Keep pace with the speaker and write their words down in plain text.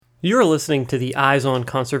You're listening to the Eyes on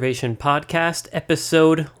Conservation podcast,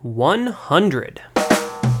 episode 100.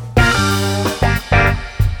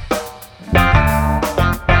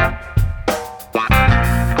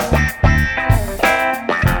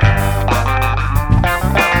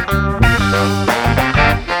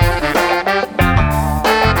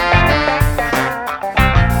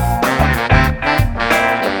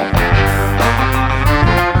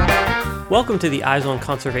 Welcome to the Eyes on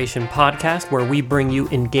Conservation podcast, where we bring you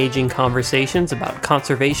engaging conversations about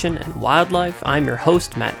conservation and wildlife. I'm your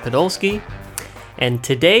host, Matt Podolsky, and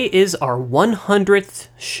today is our 100th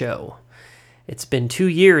show. It's been 2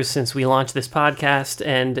 years since we launched this podcast,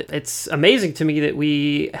 and it's amazing to me that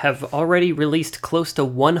we have already released close to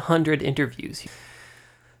 100 interviews.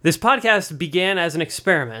 This podcast began as an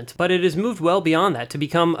experiment, but it has moved well beyond that to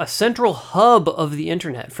become a central hub of the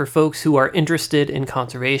internet for folks who are interested in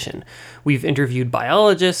conservation. We've interviewed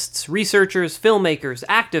biologists, researchers, filmmakers,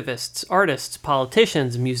 activists, artists,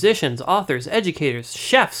 politicians, musicians, authors, educators,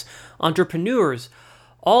 chefs, entrepreneurs,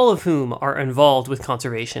 all of whom are involved with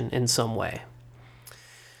conservation in some way.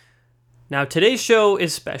 Now, today's show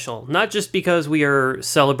is special, not just because we are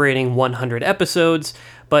celebrating 100 episodes,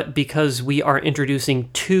 but because we are introducing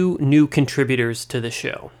two new contributors to the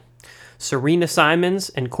show. Sarinah Simons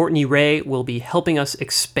and Courtney Ray will be helping us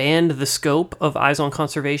expand the scope of Eyes on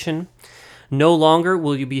Conservation. No longer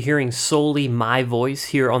will you be hearing solely my voice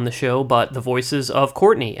here on the show, but the voices of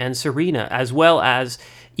Courtney and Sarinah, as well as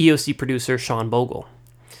EOC producer Sean Bogle.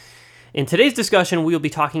 In today's discussion, we will be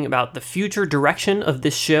talking about the future direction of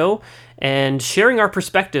this show and sharing our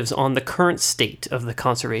perspectives on the current state of the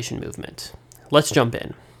conservation movement. Let's jump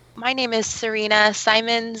in. My name is Sarinah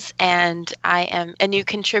Simons, and I am a new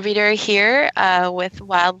contributor here with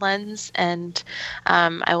Wildlands, and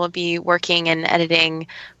I will be working and editing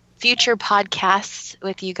future podcasts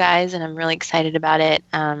with you guys, and I'm really excited about it.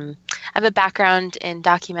 I have a background in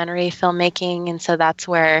documentary filmmaking, and so that's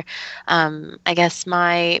where I guess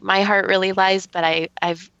my heart really lies, but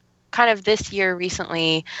I've kind of this year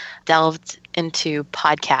recently delved into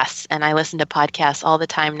podcasts, and I listen to podcasts all the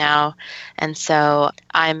time now. And so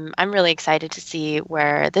I'm really excited to see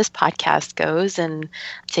where this podcast goes and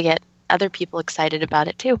to get other people excited about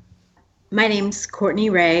it too. My name's Courtney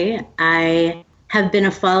Ray. I have been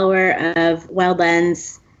a follower of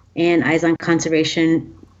Wildlands and Eyes on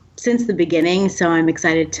Conservation since the beginning, so I'm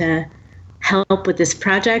excited to help with this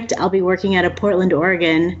project. I'll be working out of Portland,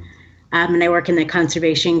 Oregon, and I work in the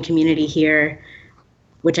conservation community here,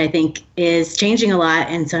 which I think is changing a lot.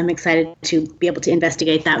 And so I'm excited to be able to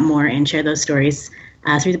investigate that more and share those stories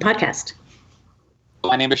through the podcast.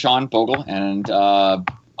 My name is Sean Bogle, and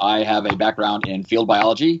I have a background in field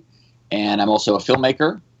biology, and I'm also a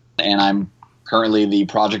filmmaker, and I'm currently the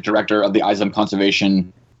project director of the Eyes on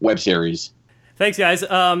Conservation web series. Thanks, guys.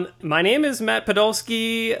 My name is Matt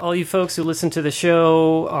Podolsky. All you folks who listen to the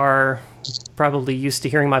show are probably used to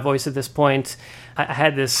hearing my voice at this point. I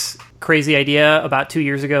had this crazy idea about 2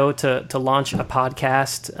 years ago to launch a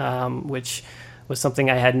podcast, which was something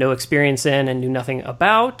I had no experience in and knew nothing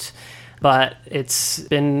about. But it's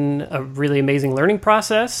been a really amazing learning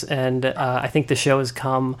process, and I think the show has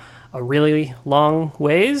come a really long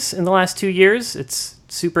ways in the last 2 years. It's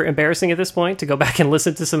super embarrassing at this point to go back and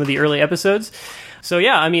listen to some of the early episodes. So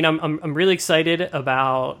yeah, I mean, I'm really excited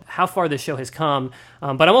about how far this show has come,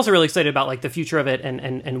 but I'm also really excited about like the future of it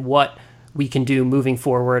and what we can do moving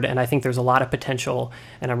forward. And I think there's a lot of potential,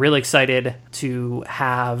 and I'm really excited to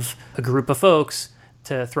have a group of folks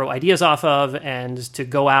to throw ideas off of and to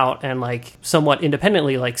go out and like somewhat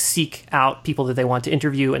independently like seek out people that they want to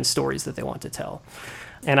interview and stories that they want to tell.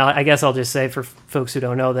 And I guess I'll just say for folks who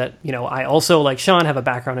don't know that, you know, I also, like Sean, have a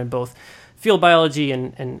background in both field biology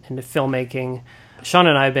and filmmaking. Sean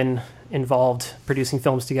and I have been involved producing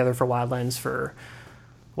films together for Wildlands for,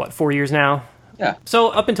 4 years now? Yeah. So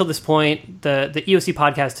up until this point, the EOC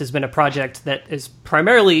podcast has been a project that is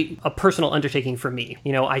primarily a personal undertaking for me.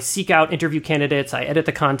 You know, I seek out interview candidates, I edit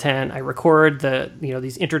the content, I record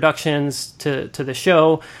these introductions to the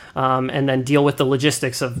show, and then deal with the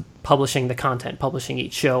logistics of publishing the content. Publishing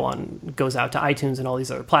each show goes out to iTunes and all these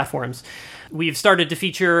other platforms. We've started to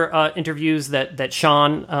feature interviews that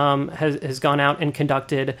Sean has gone out and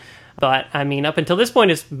conducted. But, I mean, up until this point,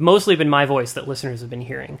 it's mostly been my voice that listeners have been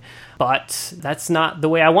hearing. But that's not the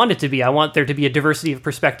way I want it to be. I want there to be a diversity of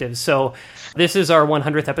perspectives. So this is our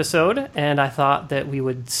 100th episode, and I thought that we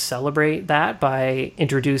would celebrate that by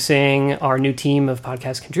introducing our new team of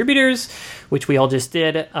podcast contributors, which we all just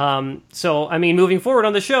did. So, I mean, moving forward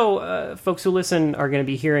on the show, show, folks who listen are going to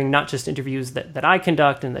be hearing not just interviews that I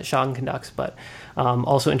conduct and that Sean conducts, but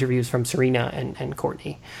also interviews from Sarinah and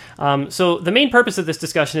Courtney. So the main purpose of this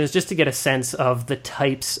discussion is just to get a sense of the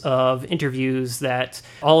types of interviews that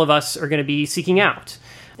all of us are going to be seeking out.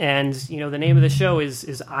 And, the name of the show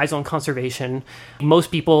is Eyes on Conservation. Most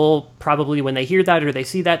people probably, when they hear that or they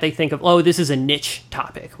see that, they think of, oh, this is a niche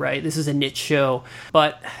topic, right? This is a niche show.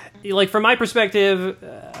 But from my perspective,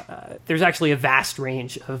 there's actually a vast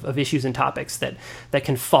range of issues and topics that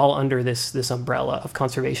can fall under this umbrella of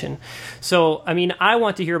conservation. So, I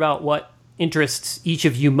want to hear about what interests each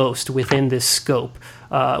of you most within this scope,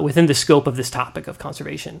 within the scope of this topic of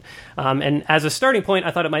conservation. And as a starting point,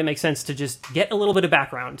 I thought it might make sense to just get a little bit of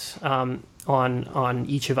background on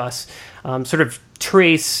each of us, sort of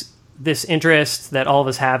trace this interest that all of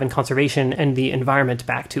us have in conservation and the environment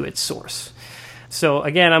back to its source. So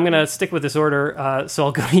again, I'm going to stick with this order. So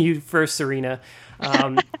I'll go to you first, Sarinah.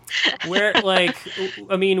 Where I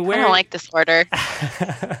don't like this order.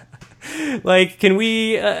 Can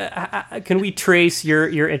we trace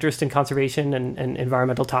your interest in conservation and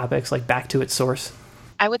environmental topics back to its source?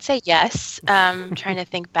 I would say yes. Trying to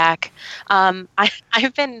think back.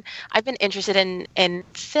 I've been interested in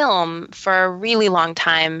film for a really long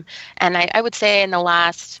time, and I would say in the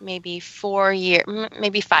last maybe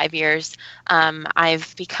 5 years,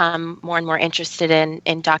 I've become more and more interested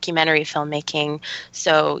in documentary filmmaking.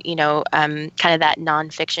 So kind of that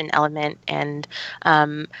nonfiction element, and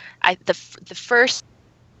the first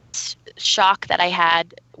shock that I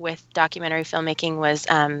had with documentary filmmaking was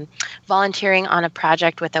volunteering on a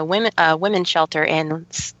project with a women's shelter in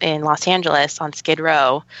Los Angeles on Skid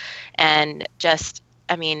Row, and just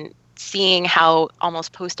seeing how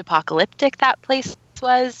almost post-apocalyptic that place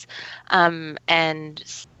was, and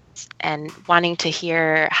wanting to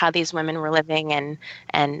hear how these women were living and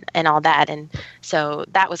all that. And so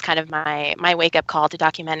that was kind of my wake-up call to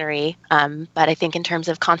documentary. But I think in terms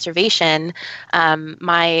of conservation,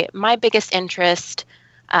 my biggest interest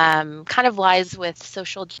kind of lies with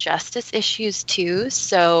social justice issues too.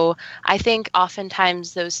 So I think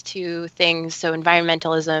oftentimes those two things, so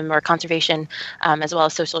environmentalism or conservation, as well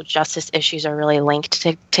as social justice issues, are really linked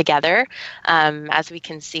together. As we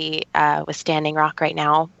can see with Standing Rock right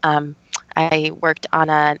now. I worked on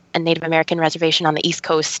a Native American reservation on the East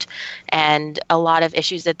Coast, and a lot of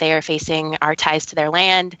issues that they are facing are ties to their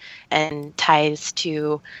land and ties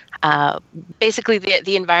to basically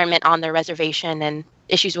the environment on their reservation, and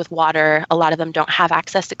issues with water. A lot of them don't have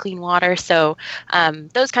access to clean water. So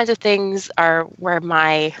those kinds of things are where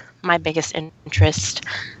my biggest interests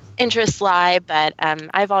lie. But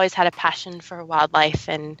I've always had a passion for wildlife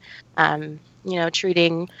and,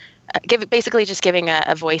 treating... basically just giving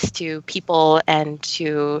a voice to people and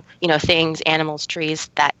to things, animals, trees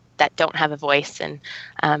that don't have a voice, and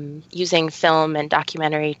using film and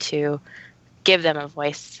documentary to give them a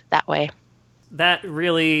voice that way. That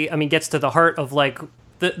really, gets to the heart of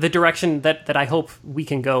the direction that I hope we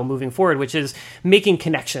can go moving forward, which is making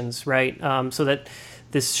connections, right? So that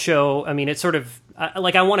this show, it's sort of I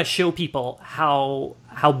want to show people how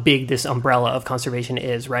big this umbrella of conservation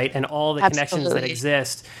is, right? And all the connections that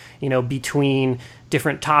exist, between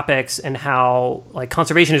different topics, and how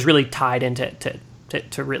conservation is really tied into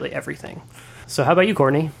to really everything. So how about you,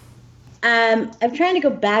 Courtney? I'm trying to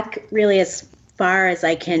go back really as far as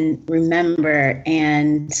I can remember,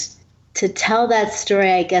 and to tell that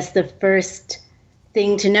story, I guess the first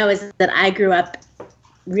thing to know is that I grew up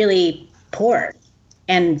really poor.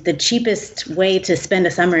 And the cheapest way to spend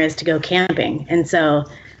a summer is to go camping. And so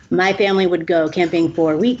my family would go camping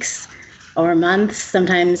for weeks or months,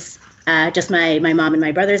 sometimes just my mom and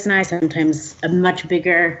my brothers and I, sometimes a much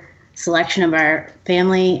bigger selection of our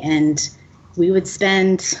family. And we would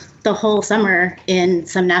spend the whole summer in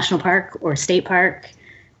some national park or state park.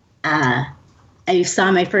 I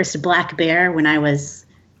saw my first black bear when I was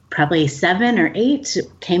probably 7 or 8,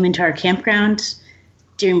 came into our campground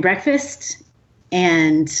during breakfast,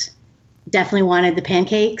 and definitely wanted the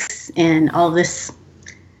pancakes and all this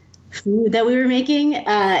food that we were making.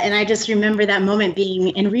 And I just remember that moment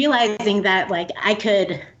and realizing that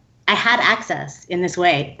I had access in this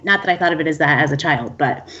way. Not that I thought of it as that as a child,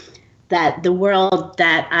 but that the world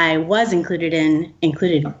that I was included in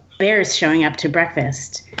included bears showing up to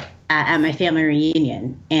breakfast at my family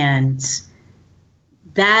reunion. And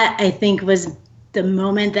that, I think, was the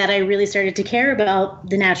moment that I really started to care about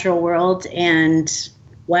the natural world and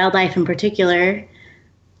wildlife in particular.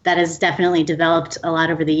 That has definitely developed a lot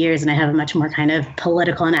over the years, and I have a much more kind of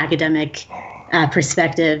political and academic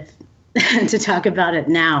perspective to talk about it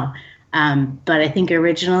now. But I think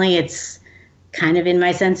originally it's kind of in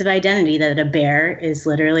my sense of identity that a bear is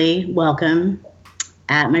literally welcome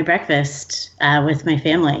at my breakfast with my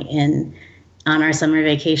family and on our summer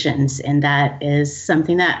vacations. And that is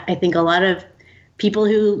something that I think a lot of people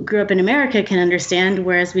who grew up in America can understand,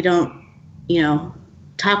 whereas we don't,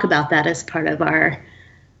 talk about that as part of our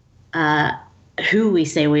who we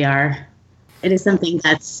say we are. It is something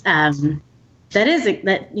it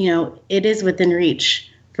is within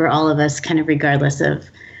reach for all of us, kind of regardless of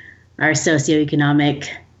our socioeconomic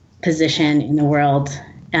position in the world.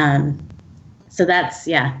 So that's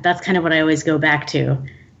kind of what I always go back to,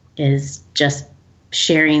 is just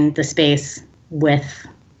sharing the space with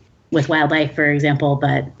wildlife, for example,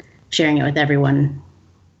 but sharing it with everyone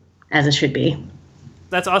as it should be.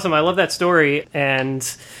 That's awesome. I love that story. And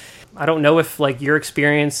I don't know if your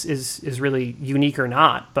experience is really unique or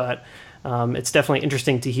not, but it's definitely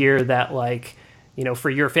interesting to hear that for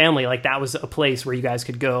your family, that was a place where you guys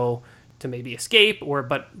could go to maybe escape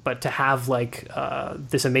but to have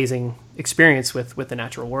this amazing experience with the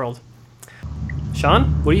natural world. Sean,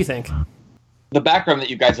 what do you think? The background that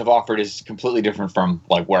you guys have offered is completely different from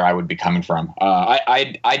where I would be coming from.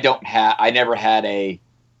 I never had a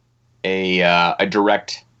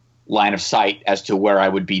direct line of sight as to where I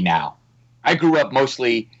would be now. I grew up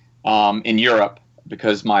mostly in Europe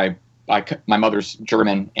because my mother's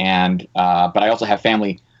German, and but I also have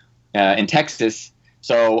family in Texas,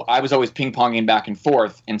 so I was always ping-ponging back and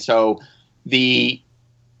forth. And so I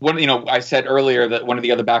said earlier that one of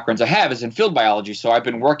the other backgrounds I have is in field biology. So I've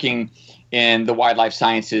been working in the wildlife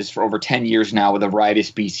sciences for over 10 years now with a variety of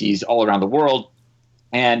species all around the world.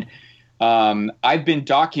 And I've been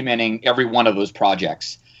documenting every one of those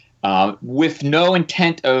projects with no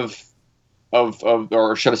intent of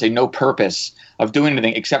or should I say no purpose of doing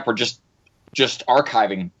anything except for just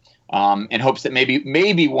archiving in hopes that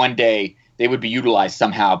maybe one day they would be utilized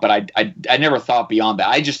somehow. But I never thought beyond that.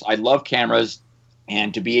 I love cameras,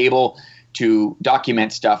 and to be able to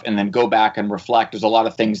document stuff and then go back and reflect. There's a lot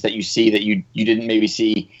of things that you see that you didn't maybe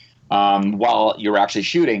see while you were actually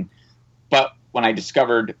shooting. But when I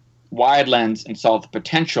discovered wide lens and saw the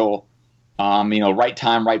potential, right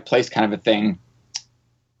time, right place kind of a thing,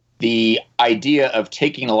 the idea of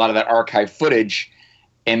taking a lot of that archive footage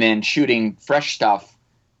and then shooting fresh stuff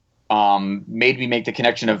made me make the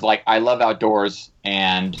connection of I love outdoors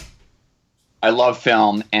and I love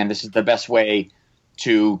film, and this is the best way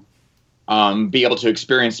to be able to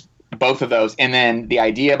experience both of those. And then the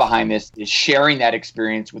idea behind this is sharing that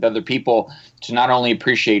experience with other people to not only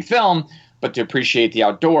appreciate film, but to appreciate the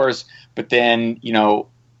outdoors. But then,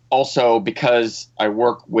 also because I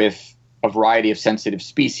work with a variety of sensitive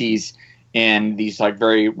species in these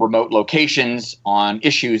very remote locations on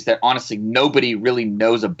issues that honestly nobody really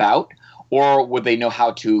knows about, or would they know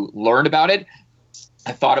how to learn about it,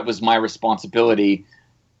 I thought it was my responsibility,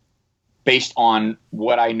 based on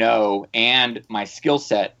what I know and my skill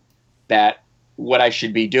set, that what I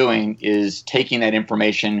should be doing is taking that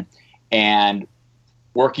information and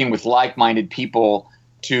working with like-minded people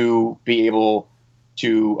to be able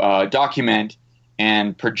to document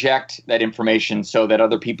and project that information so that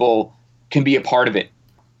other people can be a part of it.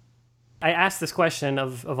 I asked this question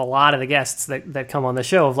of a lot of the guests that come on the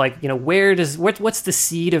show of what's the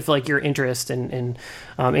seed of your interest in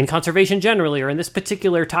conservation generally, or in this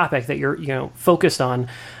particular topic that you're focused on,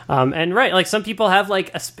 and right, some people have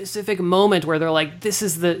a specific moment where they're this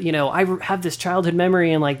is the I have this childhood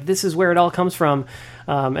memory and this is where it all comes from,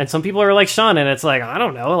 and some people are like Sean, and it's I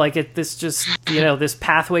don't know, this just this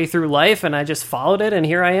pathway through life, and I just followed it and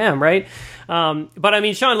here I am, right? But I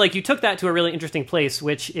mean, Sean, you took that to a really interesting place,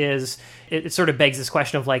 which is, it sort of begs this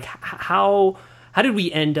question of how did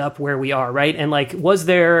we end up where we are, right? And was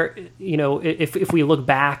there, if we look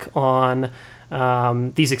back on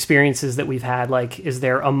these experiences that we've had, is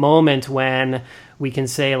there a moment when we can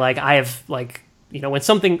say I have when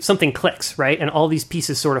something clicks, right? And all these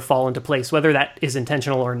pieces sort of fall into place, whether that is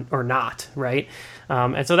intentional or not, right?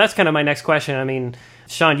 And so that's kind of my next question. I mean,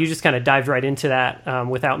 Sean, you just kind of dived right into that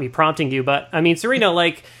without me prompting you. But I mean,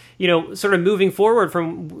 Sarinah, sort of moving forward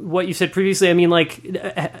from what you said previously, I mean,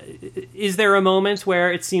 is there a moment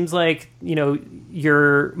where it seems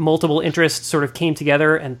your multiple interests sort of came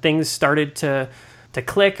together and things started to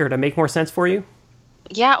click or to make more sense for you?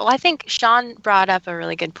 Yeah, well, I think Sean brought up a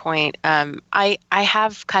really good point. I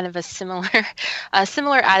have kind of a similar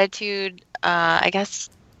attitude, I guess,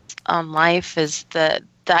 on life. Is the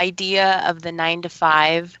idea of the 9 to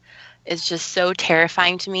 5 is just so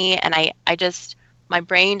terrifying to me, and I just, my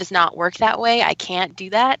brain does not work that way. I can't do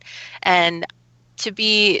that, and to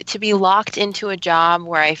be locked into a job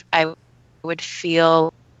where I would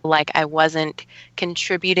feel like I wasn't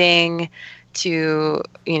contributing to,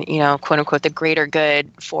 quote unquote, the greater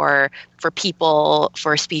good for people,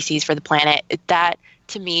 for species, for the planet, that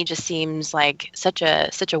to me just seems like such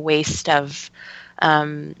a waste of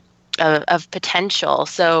potential.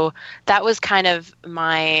 So that was kind of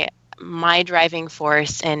my driving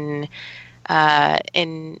force in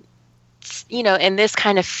this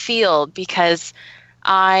kind of field, because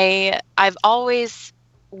I've always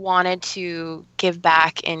wanted to give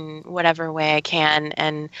back in whatever way I can,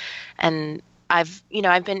 and I've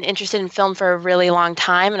been interested in film for a really long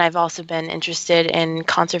time, and I've also been interested in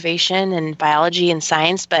conservation and biology and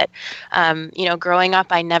science, but growing up,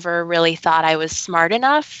 I never really thought I was smart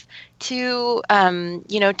enough to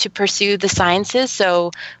to pursue the sciences. So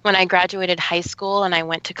when I graduated high school and I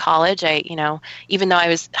went to college, even though I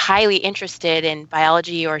was highly interested in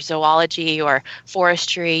biology or zoology or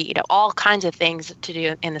forestry, all kinds of things to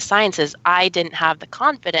do in the sciences, I didn't have the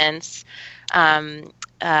confidence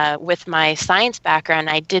with my science background.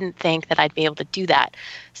 I didn't think that I'd be able to do that.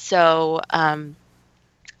 So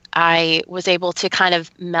I was able to kind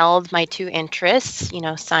of meld my two interests,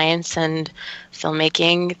 science and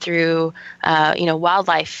filmmaking, through,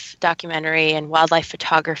 wildlife documentary and wildlife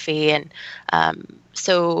photography. And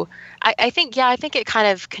so I think it kind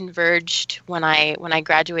of converged when I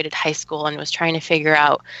graduated high school and was trying to figure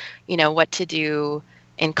out, what to do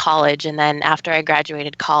in college. And then after I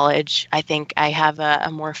graduated college, I think I have a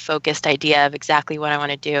more focused idea of exactly what I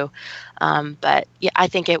want to do. But yeah, I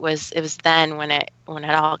think it was then when it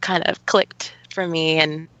all kind of clicked for me.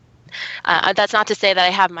 And that's not to say that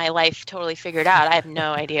I have my life totally figured out. I have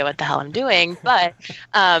no idea what the hell I'm doing, but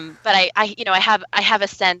I have a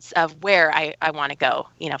sense of where I want to go,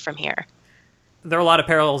 from here. There are a lot of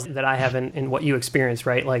parallels that I have in what you experienced,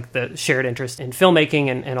 right? Like the shared interest in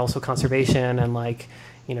filmmaking and also conservation, and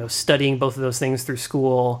studying both of those things through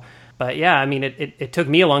school. But yeah, I mean, it took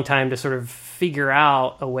me a long time to sort of figure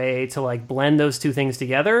out a way to blend those two things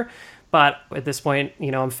together. But at this point,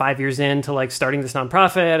 I'm 5 years into starting this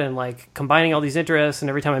nonprofit and combining all these interests. And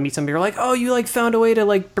every time I meet somebody, they're like, "Oh, you found a way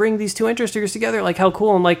to bring these two interests together. How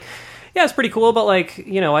cool!" I'm like, yeah, it's pretty cool, but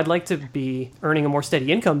I'd like to be earning a more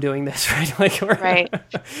steady income doing this, right? Right.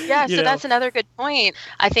 Yeah. So that's another good point.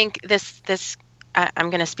 I think this I'm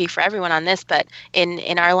going to speak for everyone on this, but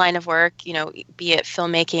in our line of work, be it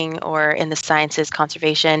filmmaking or in the sciences,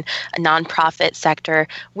 conservation, a nonprofit sector,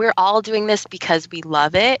 we're all doing this because we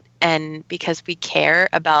love it and because we care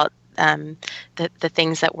about the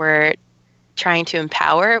things that we're trying to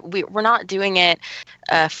empower. We're not doing it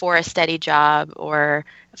for a steady job or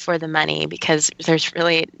for the money, because there's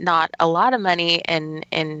really not a lot of money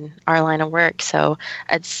in our line of work. So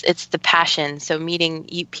it's the passion. So meeting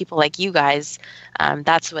people like you guys,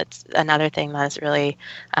 that's what's another thing that has really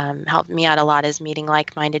helped me out a lot, is meeting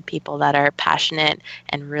like-minded people that are passionate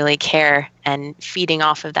and really care, and feeding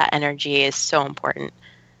off of that energy is so important.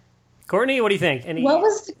 Courtney, what do you think? What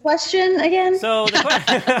was the question again? So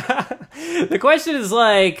the question is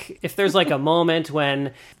if there's a moment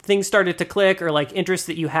when things started to click, or interests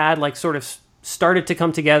that you had sort of started to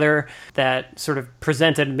come together that sort of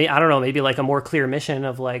presented me, I don't know, maybe a more clear mission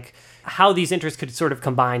of how these interests could sort of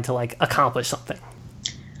combine to accomplish something.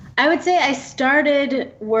 I would say I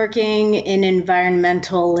started working in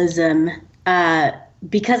environmentalism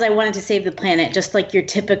because I wanted to save the planet, just like your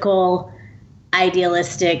typical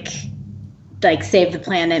idealistic save the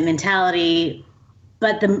planet mentality.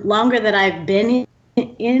 But the longer that I've been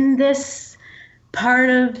in this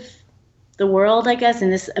part of the world, I guess,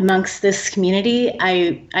 amongst this community,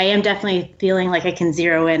 I am definitely feeling like I can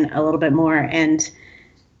zero in a little bit more. And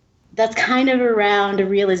that's kind of around a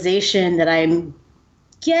realization that I'm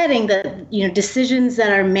getting, that, decisions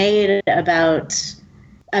that are made about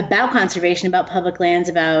conservation, about public lands,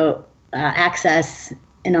 about access,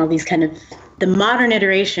 and all these kind of, the modern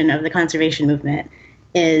iteration of the conservation movement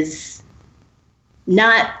is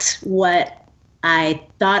not what I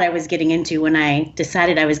thought I was getting into when I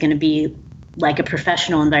decided I was going to be a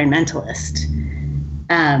professional environmentalist.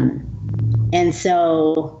 And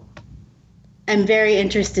so I'm very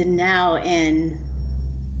interested now in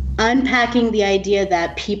unpacking the idea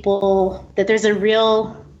that there's a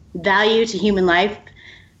real value to human life,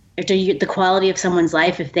 or to the quality of someone's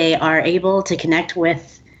life, if they are able to connect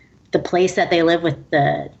with the place that they live, with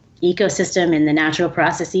the ecosystem and the natural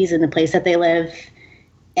processes in the place that they live,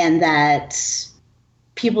 and that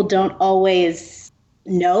people don't always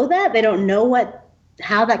know that. They don't know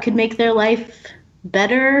how that could make their life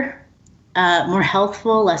better, more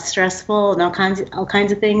healthful, less stressful, and all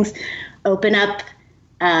kinds of things. Open up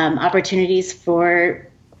opportunities for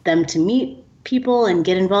them to meet people and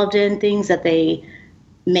get involved in things that they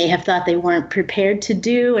may have thought they weren't prepared to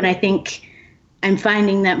do. And I think I'm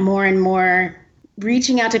finding that more and more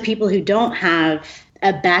reaching out to people who don't have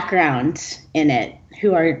a background in it,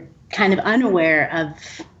 who are kind of unaware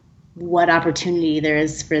of what opportunity there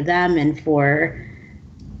is for them and for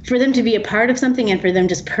them to be a part of something and for them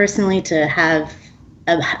just personally to have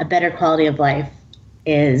a better quality of life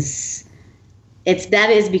that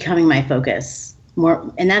is becoming my focus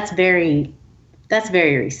more. And that's very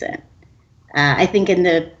recent. I think in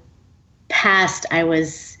the past, I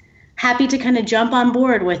was happy to kind of jump on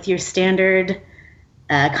board with your standard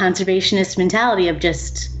conservationist mentality of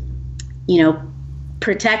just,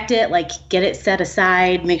 protect it, like get it set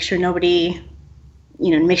aside, make sure nobody,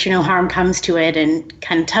 make sure no harm comes to it, and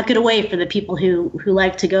kind of tuck it away for the people who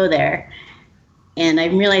like to go there. And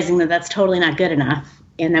I'm realizing that that's totally not good enough,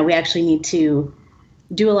 and that we actually need to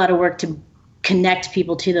do a lot of work to connect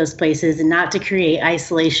people to those places and not to create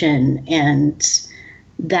isolation. And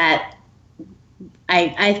that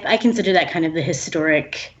I consider that kind of the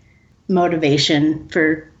historic motivation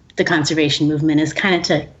for the conservation movement, is kind of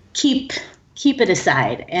to keep it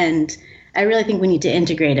aside. And I really think we need to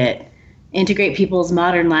integrate people's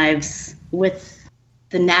modern lives with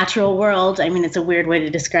the natural world. I mean, it's a weird way to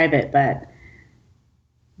describe it, but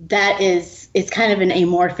it's kind of an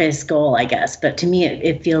amorphous goal, I guess. But to me,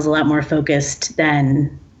 it feels a lot more focused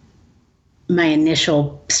than my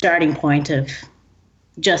initial starting point of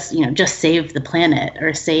just save the planet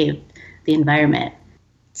or save the environment.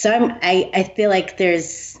 So I feel like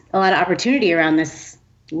there's a lot of opportunity around this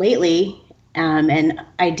lately, and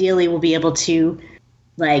ideally we'll be able to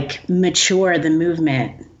mature the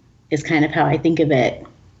movement, is kind of how I think of it,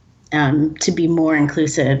 to be more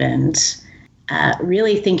inclusive and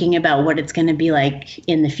really thinking about what it's going to be like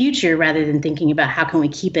in the future, rather than thinking about how can we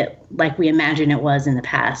keep it like we imagine it was in the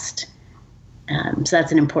past. So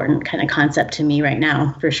that's an important kind of concept to me right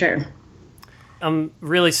now, for sure. I'm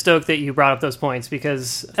really stoked that you brought up those points,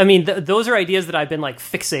 because I mean those are ideas that I've been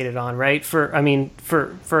fixated on, right? For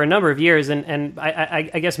a number of years, and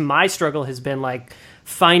I guess my struggle has been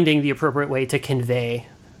finding the appropriate way to convey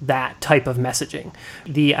that type of messaging.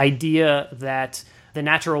 The idea that the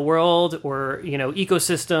natural world or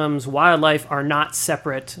ecosystems, wildlife are not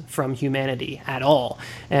separate from humanity at all,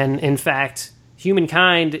 and in fact,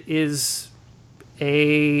 humankind is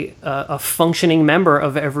a functioning member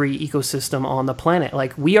of every ecosystem on the planet.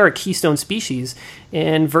 We are a keystone species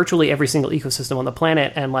in virtually every single ecosystem on the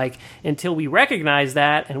planet, and until we recognize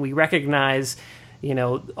that, and we recognize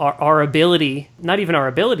our ability, not even our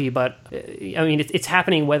ability, but I mean it's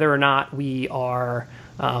happening whether or not we are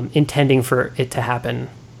intending for it to happen.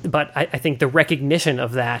 But I think the recognition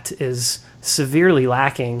of that is severely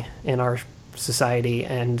lacking in our society,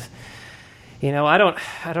 and I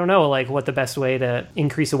don't know what the best way to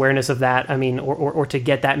increase awareness of that, I mean, or to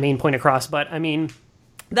get that main point across. But I mean,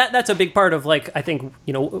 that's a big part of I think,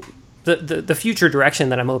 the future direction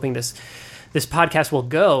that I'm hoping this podcast will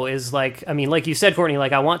go is I mean, like you said, Courtney,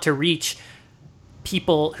 I want to reach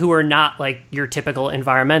people who are not your typical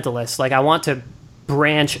environmentalists. I want to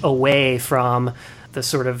branch away from the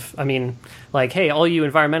sort of, I mean, hey, all you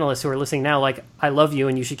environmentalists who are listening now, I love you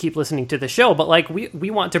and you should keep listening to the show. But we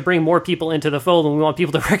want to bring more people into the fold, and we want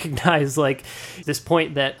people to recognize this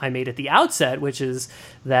point that I made at the outset, which is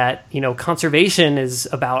that, conservation is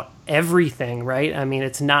about everything, right? I mean,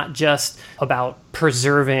 it's not just about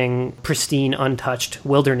preserving pristine, untouched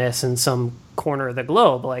wilderness in some corner of the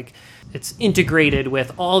globe. It's integrated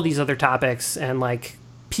with all these other topics, and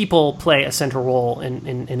people play a central role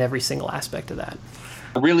in every single aspect of that.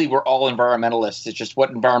 Really, we're all environmentalists. It's just what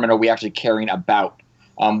environment are we actually caring about,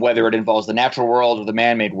 whether it involves the natural world or the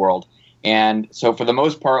man-made world. And so for the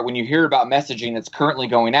most part, when you hear about messaging that's currently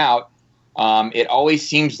going out, it always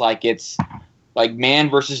seems like it's man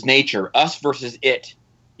versus nature, us versus it.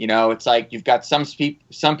 It's you've got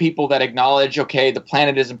some people that acknowledge, okay, the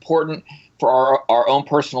planet is important for our own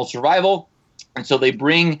personal survival. And so they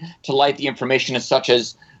bring to light the information as such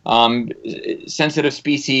as sensitive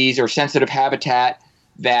species or sensitive habitat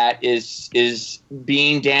that is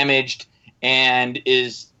being damaged and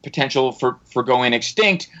is potential for going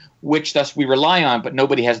extinct, which thus we rely on, but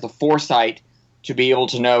nobody has the foresight to be able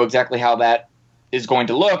to know exactly how that is going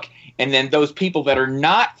to look. And then those people that are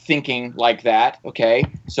not thinking like that, okay,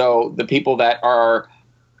 so the people that are,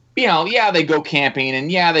 they go camping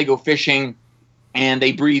and they go fishing and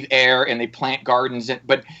they breathe air and they plant gardens,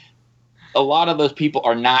 but a lot of those people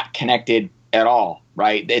are not connected at all,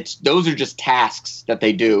 right? Those are just tasks that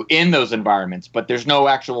they do in those environments, but there's no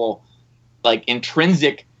actual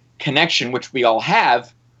intrinsic connection, which we all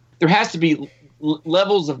have. There has to be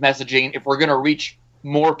levels of messaging if we're going to reach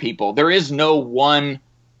more people. There is no one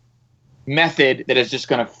method that is just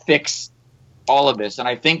going to fix all of this. And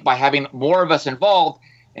I think by having more of us involved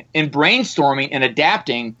in brainstorming and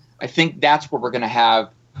adapting, I think that's where we're going to have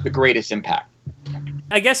the greatest impact.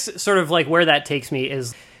 I guess sort of like where that takes me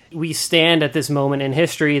is we stand at this moment in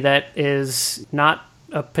history that is not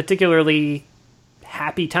a particularly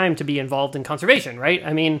happy time to be involved in conservation, right?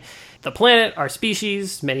 I mean, the planet, our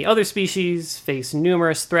species, many other species face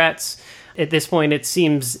numerous threats. At this point, it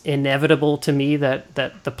seems inevitable to me that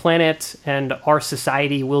the planet and our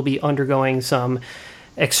society will be undergoing some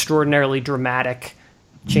extraordinarily dramatic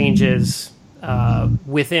changes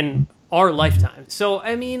within our lifetime. So,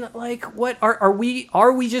 I mean, like, what are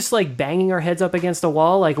we just like banging our heads up against a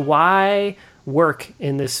wall? Like, why work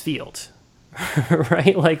in this field?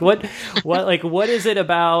 Right? Like, what is it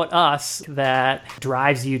about us that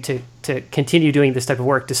drives you to continue doing this type of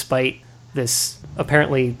work despite this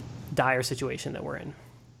apparently dire situation that we're in?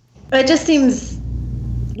 It just seems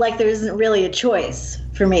like there isn't really a choice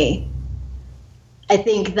for me. I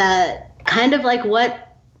think that kind of like what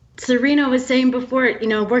Sarinah was saying before,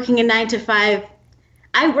 working a 9 to 5,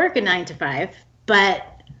 I work a 9 to 5, but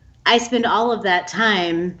I spend all of that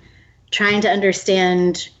time trying to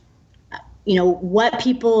understand, what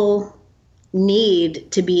people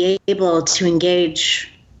need to be able to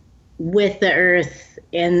engage with the earth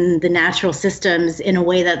and the natural systems in a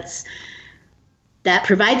way that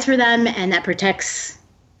provides for them and that protects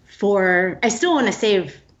for. I still want to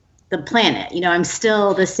save the planet. I'm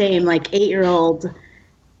still the same 8-year-old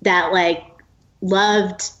that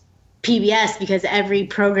loved PBS because every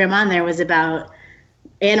program on there was about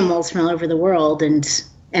animals from all over the world, and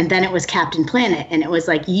then it was Captain Planet, and it was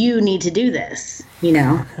you need to do this,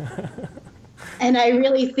 And I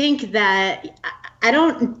really think that I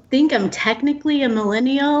don't think I'm technically a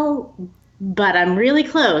millennial, but I'm really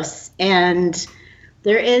close. And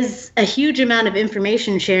there is a huge amount of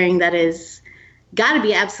information sharing that is got to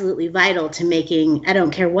be absolutely vital to making, I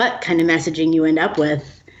don't care what kind of messaging you end up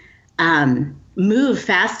with, move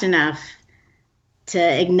fast enough to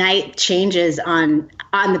ignite changes on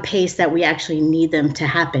the pace that we actually need them to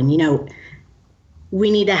happen.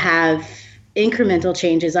 We need to have incremental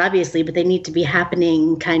changes, obviously, but they need to be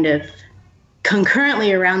happening kind of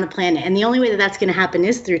concurrently around the planet. And the only way that that's going to happen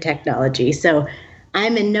is through technology. So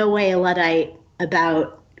I'm in no way a Luddite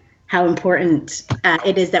about how important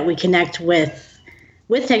it is that we connect with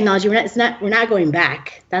technology. We're not going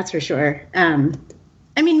back. That's for sure.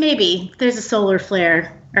 Maybe there's a solar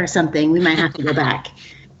flare or something. We might have to go back.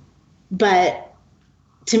 But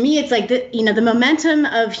to me, it's the momentum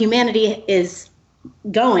of humanity is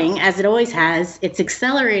going as it always has. It's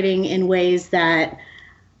accelerating in ways that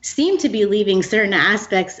seem to be leaving certain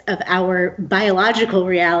aspects of our biological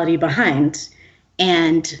reality behind.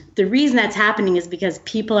 And the reason that's happening is because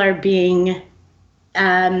people are being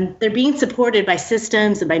supported by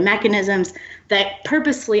systems and by mechanisms that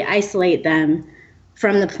purposely isolate them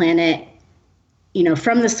from the planet,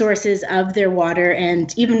 from the sources of their water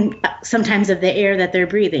and even sometimes of the air that they're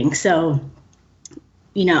breathing. So,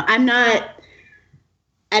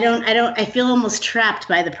 I feel almost trapped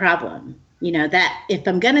by the problem. That if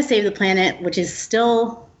I'm going to save the planet, which is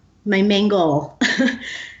still my main goal,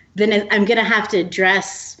 then I'm going to have to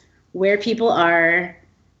address where people are.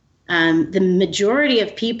 The majority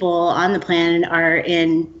of people on the planet are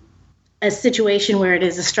in a situation where it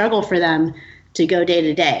is a struggle for them to go day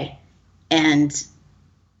to day. And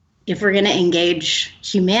if we're going to engage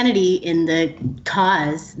humanity in the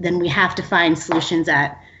cause, then we have to find solutions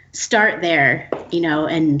that start there,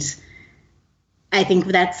 and I think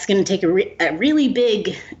that's going to take a really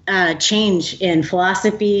big change in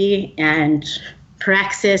philosophy and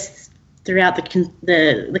praxis throughout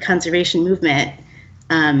the conservation movement.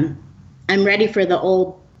 I'm ready for the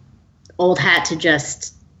old hat to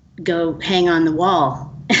just go hang on the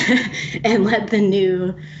wall and let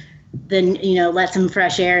let some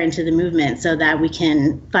fresh air into the movement so that we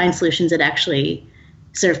can find solutions that actually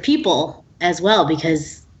serve people as well.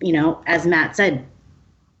 Because, as Matt said,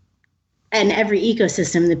 in every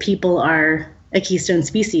ecosystem, the people are a keystone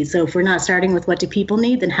species. So if we're not starting with what do people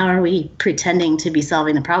need, then how are we pretending to be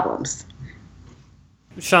solving the problems?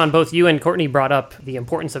 Sean, both you and Courtney brought up the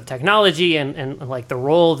importance of technology and the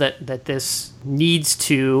role that this needs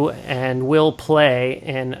to and will play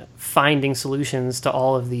in finding solutions to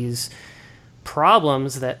all of these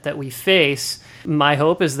problems that we face. My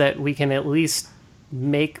hope is that we can at least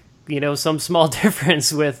make, some small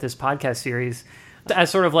difference with this podcast series. As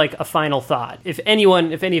sort of a final thought, if any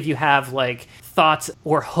of you have thoughts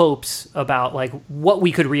or hopes about what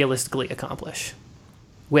we could realistically accomplish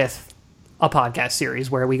with a podcast series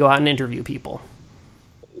where we go out and interview people.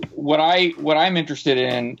 what I'm interested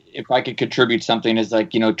in, if I could contribute something, is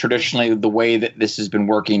like, traditionally the way that this has been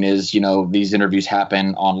working is, these interviews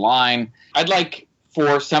happen online. I'd like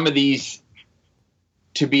for some of these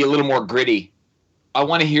to be a little more gritty. I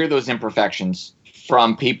want to hear those imperfections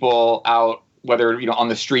from people out, whether, on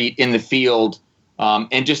the street, in the field,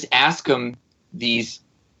 and just ask them these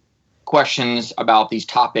questions about these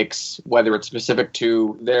topics, whether it's specific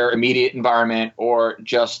to their immediate environment or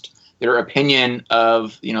just their opinion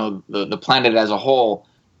of, the planet as a whole,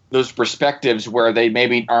 those perspectives where they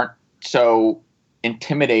maybe aren't so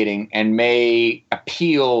intimidating and may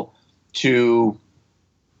appeal to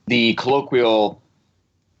the colloquial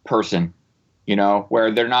person,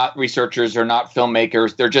 where they're not researchers, they're not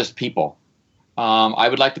filmmakers, they're just people. I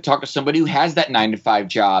would like to talk to somebody who has that 9-to-5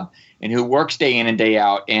 job and who works day in and day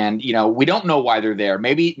out. And, we don't know why they're there.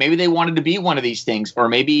 Maybe they wanted to be one of these things, or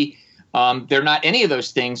maybe they're not any of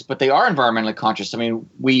those things, but they are environmentally conscious. I mean,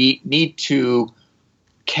 we need to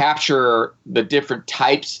capture the different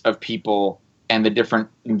types of people and the different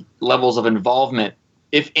levels of involvement,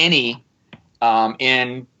 if any,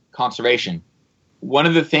 in conservation. One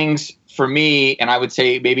of the things for me, and I would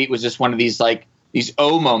say maybe it was just one of these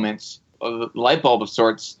moments, a light bulb of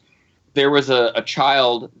sorts. There was a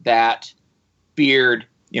child that feared,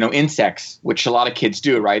 insects, which a lot of kids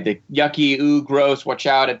do, right? The yucky, ooh, gross, watch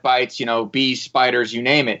out, it bites, bees, spiders, you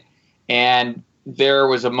name it. And there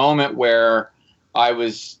was a moment where I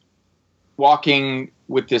was walking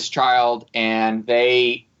with this child and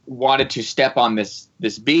they wanted to step on this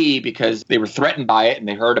bee because they were threatened by it and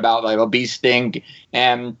they heard about a bee sting.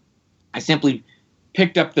 And I simply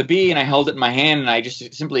picked up the bee and I held it in my hand and I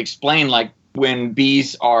just simply explained, when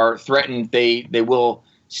bees are threatened, they will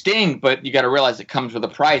sting, but you got to realize it comes with a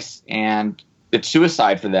price and it's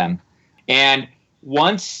suicide for them. And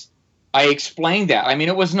once I explained that, I mean,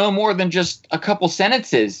 it was no more than just a couple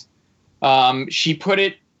sentences. She put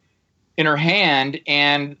it in her hand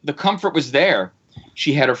and the comfort was there.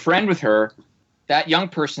 She had a friend with her, that young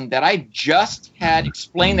person that I just had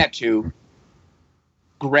explained that to,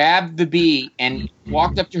 grabbed the bee and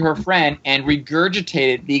walked up to her friend and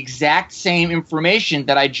regurgitated the exact same information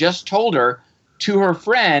that I just told her to her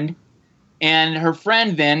friend. And her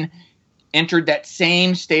friend then entered that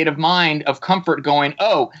same state of mind of comfort going,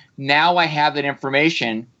 oh, now I have that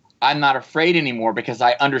information. I'm not afraid anymore because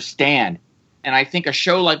I understand. And I think a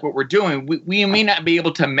show like what we're doing, we may not be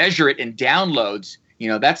able to measure it in downloads.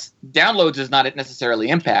 Downloads is not necessarily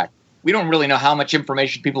impact. We don't really know how much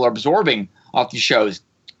information people are absorbing off these shows.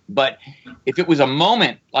 But if it was a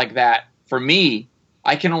moment like that for me,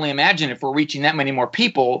 I can only imagine if we're reaching that many more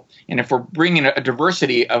people and if we're bringing a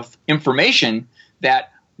diversity of information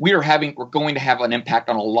that we're going to have an impact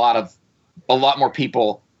on a lot more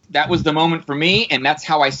people. That was the moment for me, and that's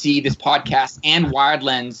how I see this podcast and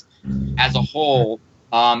Wildlands as a whole,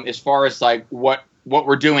 as far as what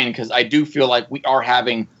we're doing, because I do feel like we are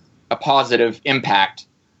having a positive impact,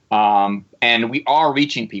 and we are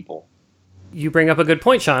reaching people. You bring up a good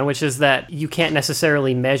point, Sean, which is that you can't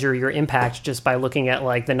necessarily measure your impact just by looking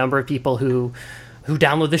at the number of people who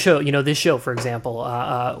download the show, this show, for example,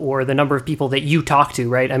 or the number of people that you talk to,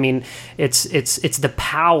 right? I mean, it's the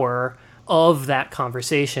power of that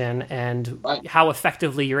conversation and right. How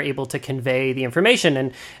effectively you're able to convey the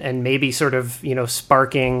information and maybe sort of,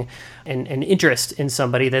 sparking an interest in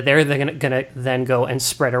somebody that they're going to then go and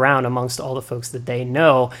spread around amongst all the folks that they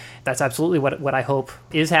know. That's absolutely what I hope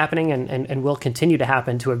is happening and will continue to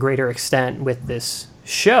happen to a greater extent with this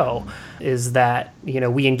show, is that,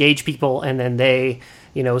 we engage people and then they,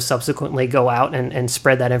 subsequently go out and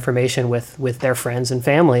spread that information with their friends and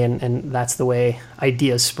family. And that's the way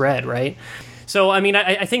ideas spread, right? So, I mean,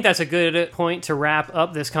 I think that's a good point to wrap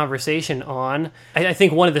up this conversation on. I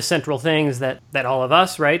think one of the central things that all of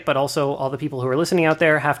us, right, but also all the people who are listening out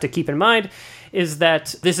there have to keep in mind is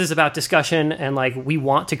that this is about discussion, and we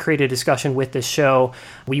want to create a discussion with this show.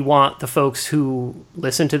 We want the folks who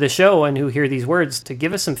listen to the show and who hear these words to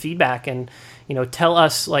give us some feedback and, tell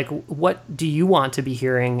us what do you want to be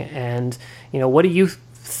hearing, and, what do you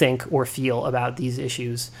think or feel about these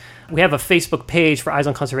issues. We have a Facebook page for Eyes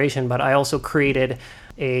on Conservation, but I also created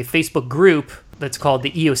a Facebook group that's called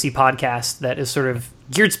the EOC podcast that is sort of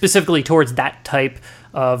geared specifically towards that type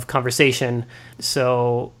of conversation.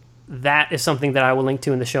 So that is something that I will link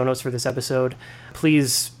to in the show notes for this episode.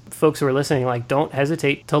 Please, folks who are listening, don't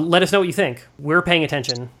hesitate to let us know what you think. We're paying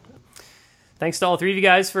attention. Thanks to all three of you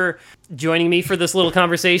guys for joining me for this little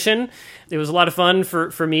conversation. It was a lot of fun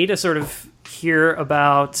for me to sort of hear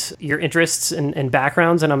about your interests and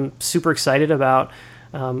backgrounds, and I'm super excited about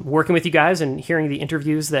working with you guys and hearing the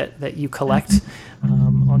interviews that you collect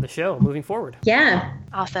on the show moving forward. Yeah.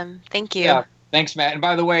 Awesome. Thank you. Yeah. Thanks, Matt. And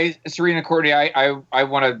by the way, Sarinah, Courtney, I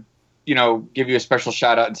want to, give you a special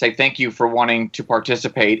shout out and say thank you for wanting to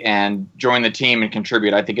participate and join the team and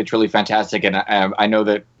contribute. I think it's really fantastic. And I know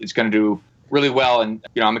that it's going to do really well. And,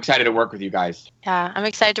 I'm excited to work with you guys. Yeah, I'm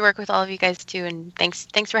excited to work with all of you guys too. And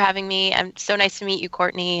thanks for having me. It's so nice to meet you,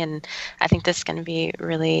 Courtney. And I think this is going to be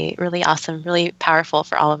really, really awesome, really powerful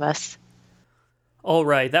for all of us. All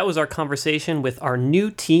right. That was our conversation with our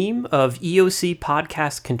new team of EOC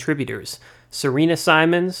podcast contributors, Sarinah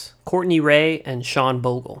Simons, Courtney Ray, and Sean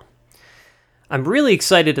Bogle. I'm really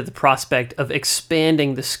excited at the prospect of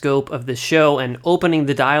expanding the scope of the show and opening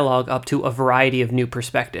the dialogue up to a variety of new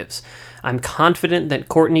perspectives. I'm confident that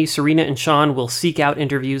Courtney, Sarinah, and Sean will seek out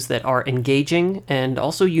interviews that are engaging and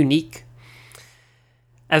also unique.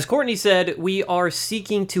 As Courtney said, we are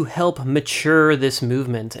seeking to help mature this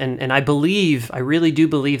movement, and I really do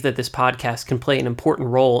believe that this podcast can play an important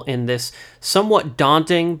role in this somewhat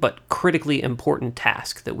daunting but critically important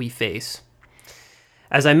task that we face.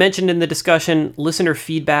 As I mentioned in the discussion, listener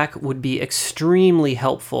feedback would be extremely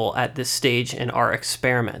helpful at this stage in our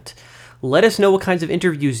experiment. Let us know what kinds of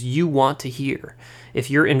interviews you want to hear.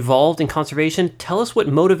 If you're involved in conservation, tell us what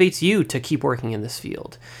motivates you to keep working in this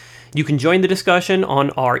field. You can join the discussion on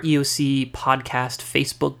our EOC podcast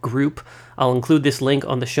Facebook group. I'll include this link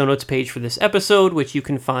on the show notes page for this episode, which you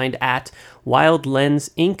can find at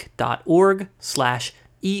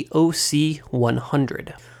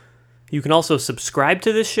wildlensinc.org/EOC100. You can also subscribe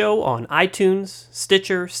to this show on iTunes,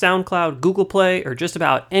 Stitcher, SoundCloud, Google Play, or just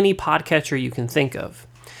about any podcatcher you can think of.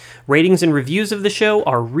 Ratings and reviews of the show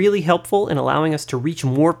are really helpful in allowing us to reach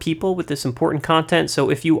more people with this important content, so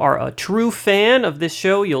if you are a true fan of this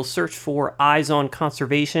show, you'll search for Eyes on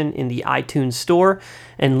Conservation in the iTunes store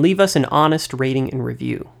and leave us an honest rating and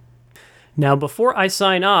review. Now, before I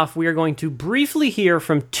sign off, we are going to briefly hear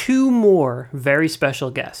from two more very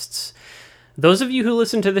special guests. Those of you who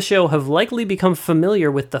listen to the show have likely become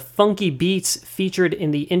familiar with the funky beats featured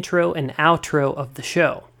in the intro and outro of the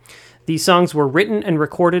show. These songs were written and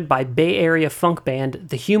recorded by Bay Area funk band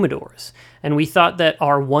The Humidors, and we thought that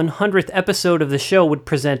our 100th episode of the show would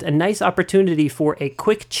present a nice opportunity for a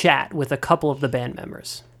quick chat with a couple of the band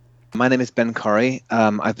members. My name is Ben Corrie.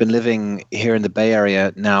 I've been living here in the Bay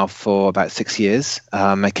Area now for about 6 years.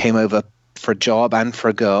 I came over for a job and for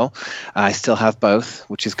a girl. I still have both,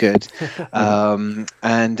 which is good. As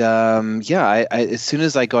soon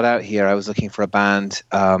as I got out here, I was looking for a band.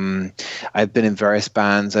 I've been in various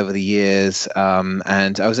bands over the years,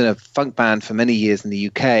 and I was in a funk band for many years in the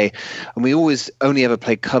UK, and we always only ever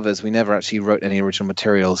played covers. We never actually wrote any original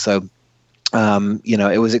material. So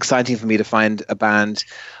it was exciting for me to find a band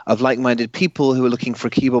of like-minded people who were looking for a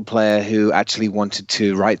keyboard player who actually wanted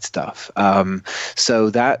to write stuff. So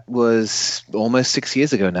that was almost 6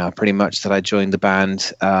 years ago now, pretty much, that I joined the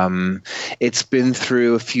band. It's been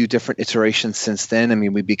through a few different iterations since then. I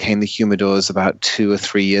mean, we became the Humidors about 2 or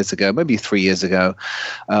 3 years ago, maybe 3 years ago.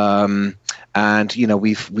 And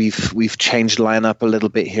we've changed lineup a little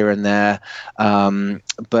bit here and there.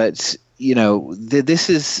 This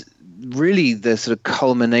is really the sort of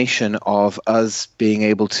culmination of us being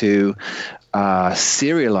able to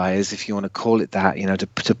serialize, if you want to call it that,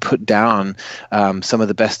 to put down some of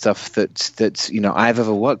the best stuff that I've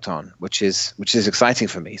ever worked on, which is exciting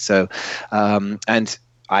for me. So and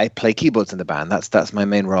I play keyboards in the band. That's my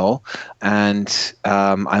main role, and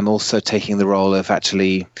I'm also taking the role of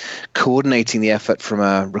actually coordinating the effort from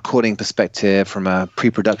a recording perspective, from a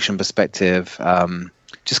pre-production perspective,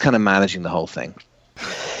 just kind of managing the whole thing.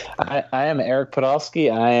 I am Eric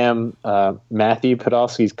Podolsky. I am Matthew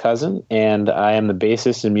Podolsky's cousin, and I am the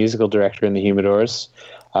bassist and musical director in the Humidors.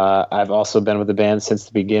 I've also been with the band since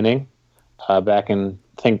the beginning. Back in,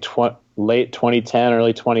 I think, late 2010,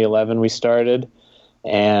 early 2011 we started,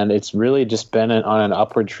 and it's really just been on an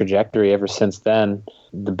upward trajectory ever since then.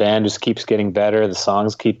 The band just keeps getting better. The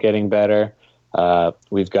songs keep getting better.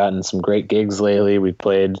 We've gotten some great gigs lately. We've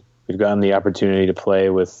gotten the opportunity to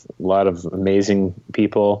play with a lot of amazing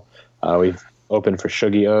people. We've opened for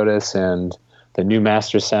Shuggy Otis and the New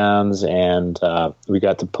Master Sounds, and we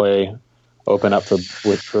got to open up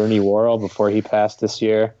with Bernie Worrell before he passed this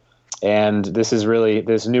year. And this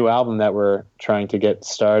new album that we're trying to get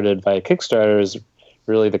started by Kickstarter is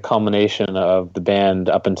really the culmination of the band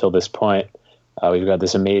up until this point. We've got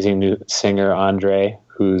this amazing new singer, Andre,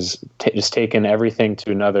 who's just taken everything to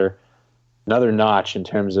another notch in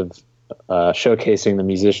terms of showcasing the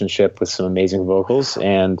musicianship with some amazing vocals,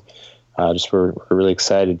 and we're really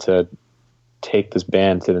excited to take this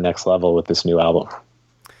band to the next level with this new album.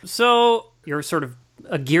 So you're sort of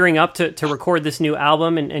gearing up to record this new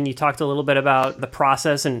album, and you talked a little bit about the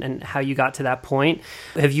process and how you got to that point.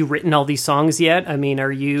 Have you written all these songs yet? I mean,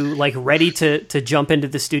 are you like ready to jump into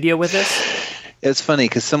the studio with this? It's funny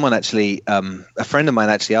because someone actually, a friend of mine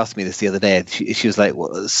actually asked me this the other day. She was like,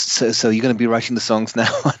 "Well, so you're going to be writing the songs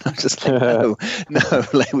now?" And I'm just like, no.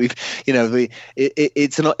 Like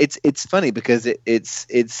it's funny because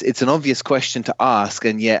it's an obvious question to ask,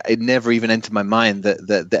 and yet it never even entered my mind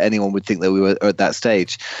that anyone would think that we were at that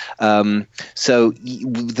stage. So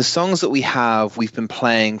the songs that we've been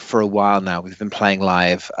playing for a while now. We've been playing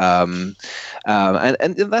live, and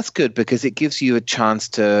that's good because it gives you a chance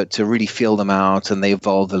to really feel them out. And they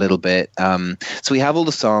evolve a little bit. So we have all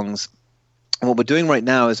the songs. And what we're doing right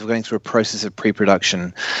now is we're going through a process of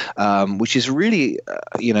pre-production, which is really,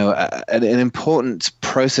 an important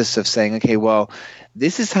process of saying, okay, well,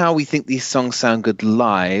 this is how we think these songs sound good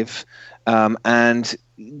live. And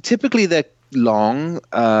typically they're long,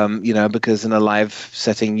 because in a live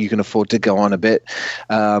setting you can afford to go on a bit.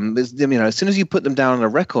 As soon as you put them down on a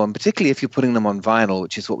record, and particularly if you're putting them on vinyl,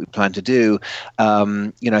 which is what we plan to do, if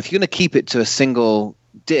you're going to keep it to a single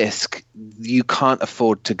disc, you can't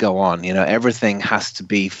afford to go on. Everything has to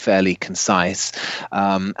be fairly concise.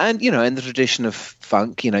 And in the tradition of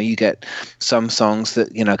funk, you get some songs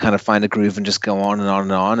that kind of find a groove and just go on and on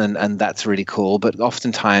and on, and that's really cool. But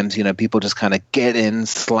oftentimes, people just kind of get in,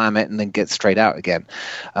 slam it, and then get straight out again.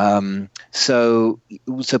 So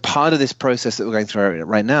part of this process that we're going through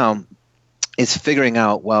right now is figuring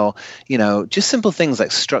out, just simple things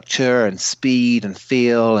like structure and speed and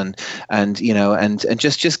feel and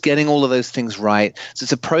just getting all of those things right. So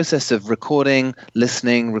it's a process of recording,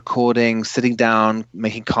 listening, sitting down,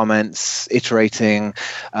 making comments, iterating.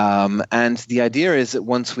 And the idea is that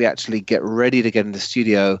once we actually get ready to get in the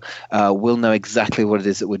studio, we'll know exactly what it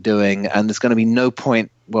is that we're doing. And there's going to be no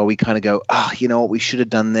point where we kind of go, what, we should have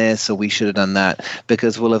done this or we should have done that,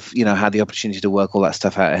 because we'll have, had the opportunity to work all that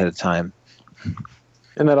stuff out ahead of time.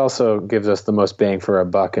 And that also gives us the most bang for our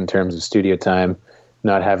buck in terms of studio time,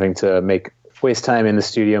 not having to waste time in the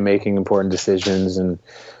studio making important decisions and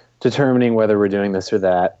determining whether we're doing this or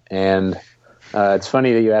that. And it's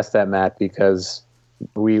funny that you asked that, Matt, because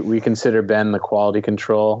we consider Ben the quality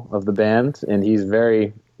control of the band, and he's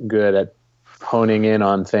very good at honing in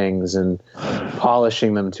on things and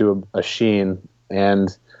polishing them to a sheen.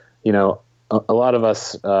 And, a lot of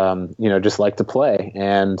us, just like to play.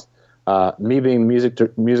 And me being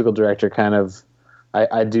musical director, kind of,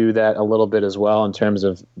 I do that a little bit as well in terms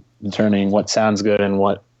of determining what sounds good and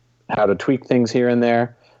how to tweak things here and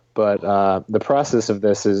there. But the process of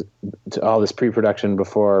this is all this pre-production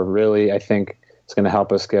before really, I think, is going to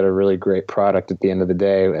help us get a really great product at the end of the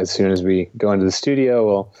day. As soon as we go into the studio,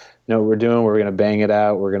 we'll know what we're doing. We're going to bang it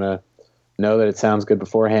out. We're going to know that it sounds good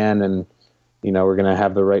beforehand, and we're going to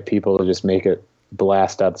have the right people to just make it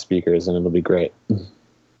blast out the speakers, and it'll be great.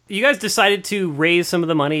 You guys decided to raise some of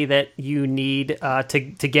the money that you need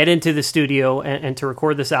to get into the studio and to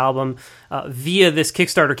record this album via this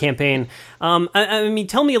Kickstarter campaign. I mean,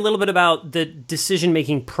 tell me a little bit about the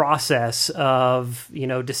decision-making process of,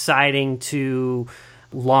 deciding to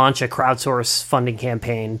launch a crowdsource funding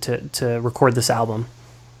campaign to record this album.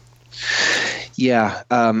 Yeah,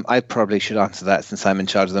 I probably should answer that since I'm in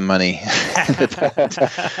charge of the money.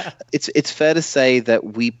 It's fair to say that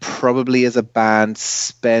we probably as a band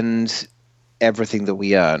spend everything that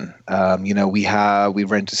we earn. We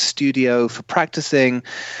rent a studio for practicing.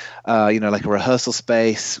 Like a rehearsal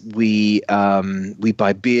space. We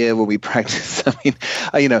buy beer when we practice. I mean,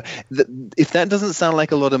 if that doesn't sound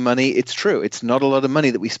like a lot of money, it's true. It's not a lot of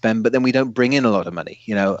money that we spend, but then we don't bring in a lot of money.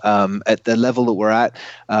 At the level that we're at,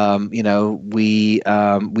 we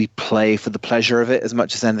play for the pleasure of it as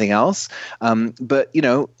much as anything else. But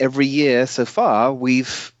every year so far,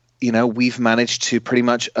 we've managed to pretty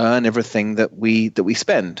much earn everything that we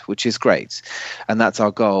spend, which is great, and that's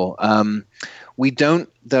our goal. We don't,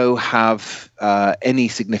 though, have any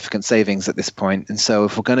significant savings at this point. And so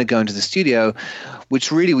if we're going to go into the studio,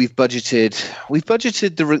 which really we've budgeted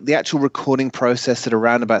the actual recording process at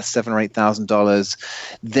around about $7,000 or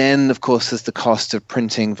 $8,000. Then, of course, there's the cost of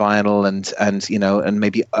printing vinyl and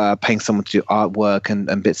maybe paying someone to do artwork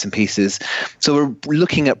and bits and pieces. So we're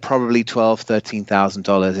looking at probably $12,000,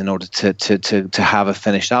 $13,000 in order to have a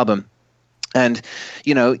finished album. And,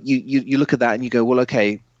 you look at that and you go, well,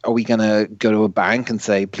 okay, are we going to go to a bank and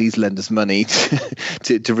say, please lend us money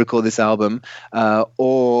to record this album?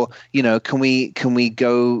 Or, can we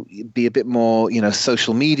go be a bit more,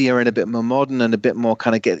 social media and a bit more modern and a bit more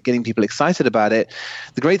kind of getting people excited about it?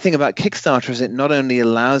 The great thing about Kickstarter is it not only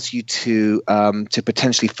allows you to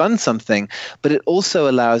potentially fund something, but it also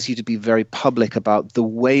allows you to be very public about the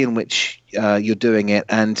way in which you're doing it,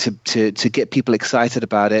 and to get people excited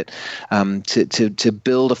about it, to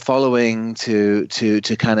build a following, to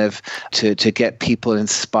get people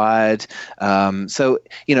inspired. So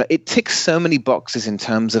it ticks so many boxes in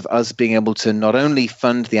terms of us being able to not only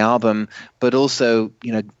fund the album, but also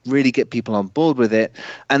really get people on board with it,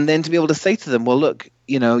 and then to be able to say to them, well, look,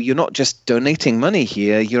 you're not just donating money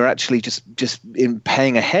here, you're actually just in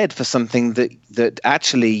paying ahead for something that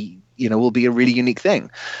actually will be a really unique thing,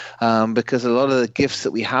 because a lot of the gifts that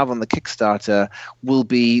we have on the Kickstarter will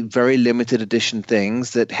be very limited edition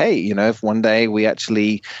things that, hey, if one day we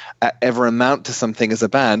actually ever amount to something as a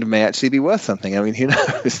band, may actually be worth something. I mean, who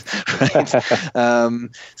knows, right?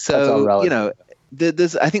 So,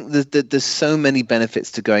 I think there's so many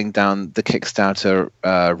benefits to going down the Kickstarter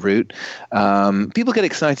route. People get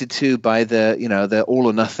excited too by the all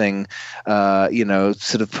or nothing,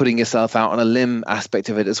 sort of putting yourself out on a limb aspect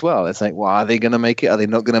of it as well. It's like, well, are they going to make it? Are they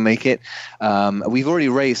not going to make it? We've already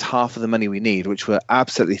raised half of the money we need, which we're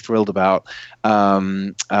absolutely thrilled about.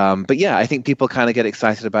 But yeah, I think people kind of get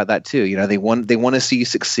excited about that too. They want to see you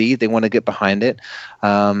succeed. They want to get behind it.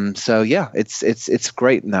 So yeah, it's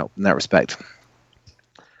great in that respect.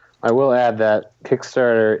 I will add that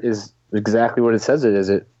Kickstarter is exactly what it says it is.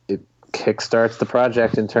 It kickstarts the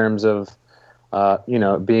project in terms of,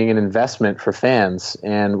 being an investment for fans.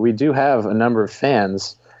 And we do have a number of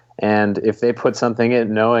fans. And if they put something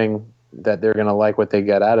in knowing that they're going to like what they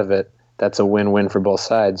get out of it, that's a win-win for both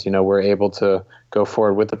sides. We're able to go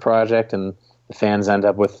forward with the project, and the fans end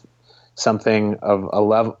up with something of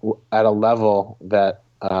at a level that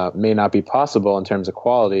may not be possible in terms of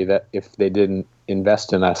quality, that if they didn't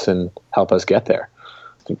invest in us and help us get there.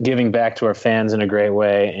 Giving back to our fans in a great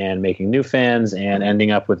way, and making new fans, and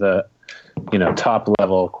ending up with a top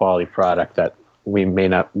level quality product that we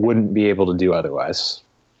wouldn't be able to do otherwise.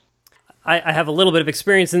 I have a little bit of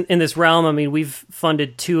experience in this realm. I mean, we've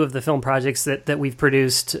funded 2 of the film projects that we've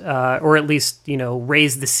produced, or at least,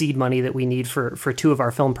 raised the seed money that we need for 2 of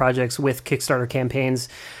our film projects with Kickstarter campaigns.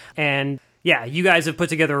 And yeah, you guys have put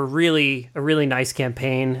together a really nice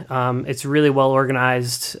campaign. It's really well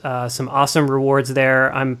organized, some awesome rewards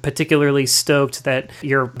there. I'm particularly stoked that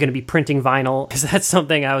you're going to be printing vinyl, because that's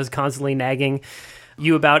something I was constantly nagging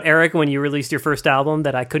you about, Eric, when you released your first album,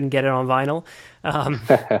 that I couldn't get it on vinyl.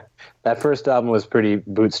 That first album was pretty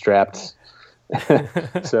bootstrapped.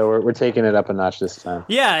 So we're taking it up a notch this time.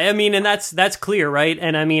 Yeah, I mean, and that's clear, right?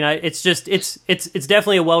 And I mean, it's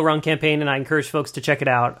definitely a well-run campaign, and I encourage folks to check it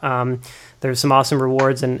out. There's some awesome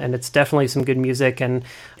rewards, and it's definitely some good music. And,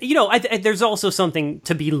 there's also something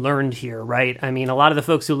to be learned here, right? I mean, a lot of the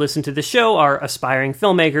folks who listen to the show are aspiring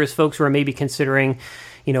filmmakers, folks who are maybe considering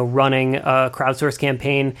running a crowdsourced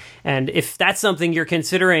campaign. And if that's something you're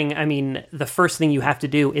considering, I mean, the first thing you have to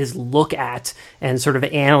do is look at and sort of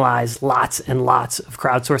analyze lots and lots of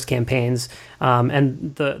crowdsourced campaigns.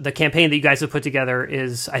 And the campaign that you guys have put together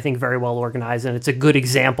is, I think, very well organized, and it's a good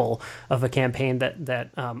example of a campaign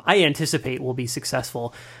that I anticipate will be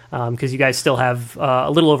successful, because you guys still have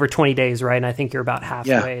a little over 20 days, right? And I think you're about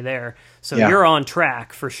halfway there. So you're on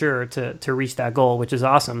track for sure to reach that goal, which is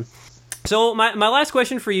awesome. So my last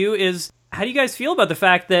question for you is, how do you guys feel about the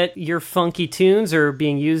fact that your funky tunes are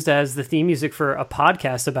being used as the theme music for a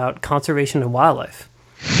podcast about conservation and wildlife?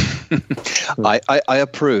 I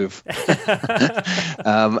approve.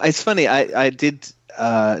 It's funny. I did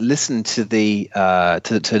listen to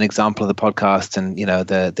to an example of the podcast, and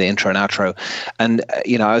the intro and outro, and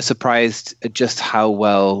I was surprised at just how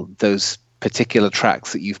well those particular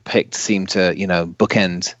tracks that you've picked seem to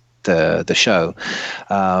bookend the show.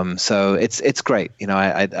 So it's great.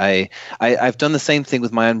 I've done the same thing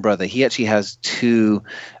with my own brother. He actually has 2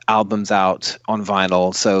 albums out on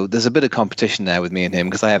vinyl, so there's a bit of competition there with me and him,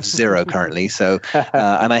 because I have 0 currently. So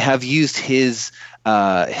and I have used his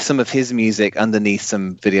some of his music underneath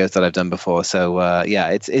some videos that I've done before. So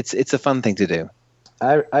it's a fun thing to do.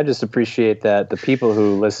 I just appreciate that the people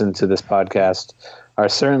who listen to this podcast are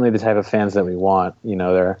certainly the type of fans that we want.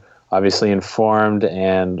 They're obviously informed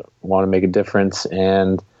and want to make a difference,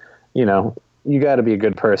 and you got to be a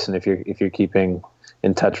good person if you're keeping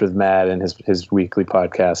in touch with Matt and his weekly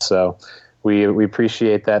podcast. So we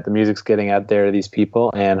appreciate that the music's getting out there to these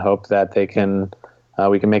people, and hope that we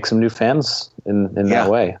can make some new fans in that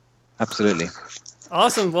way. Absolutely.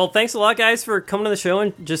 Awesome. Well, thanks a lot, guys, for coming on the show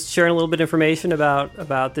and just sharing a little bit of information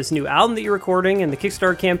about this new album that you're recording and the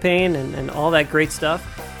Kickstarter campaign and all that great stuff.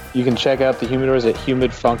 You can check out the Humidors at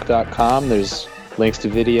humidfunk.com. There's links to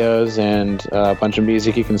videos and a bunch of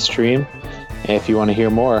music you can stream if you want to hear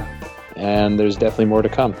more. And there's definitely more to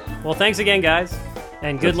come. Well, thanks again, guys.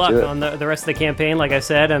 And good luck on the rest of the campaign. Like I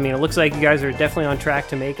said, I mean, it looks like you guys are definitely on track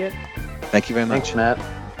to make it. Thank you very much. Thanks, Matt.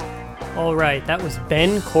 All right, that was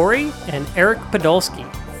Ben Corey and Eric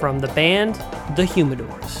Podolsky from the band The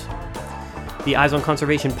Humidors. The Eyes on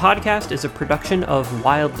Conservation podcast is a production of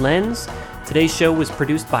Wild Lens. Today's show was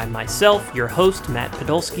produced by myself, your host, Matt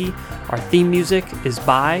Podolsky. Our theme music is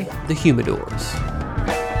by The Humidors.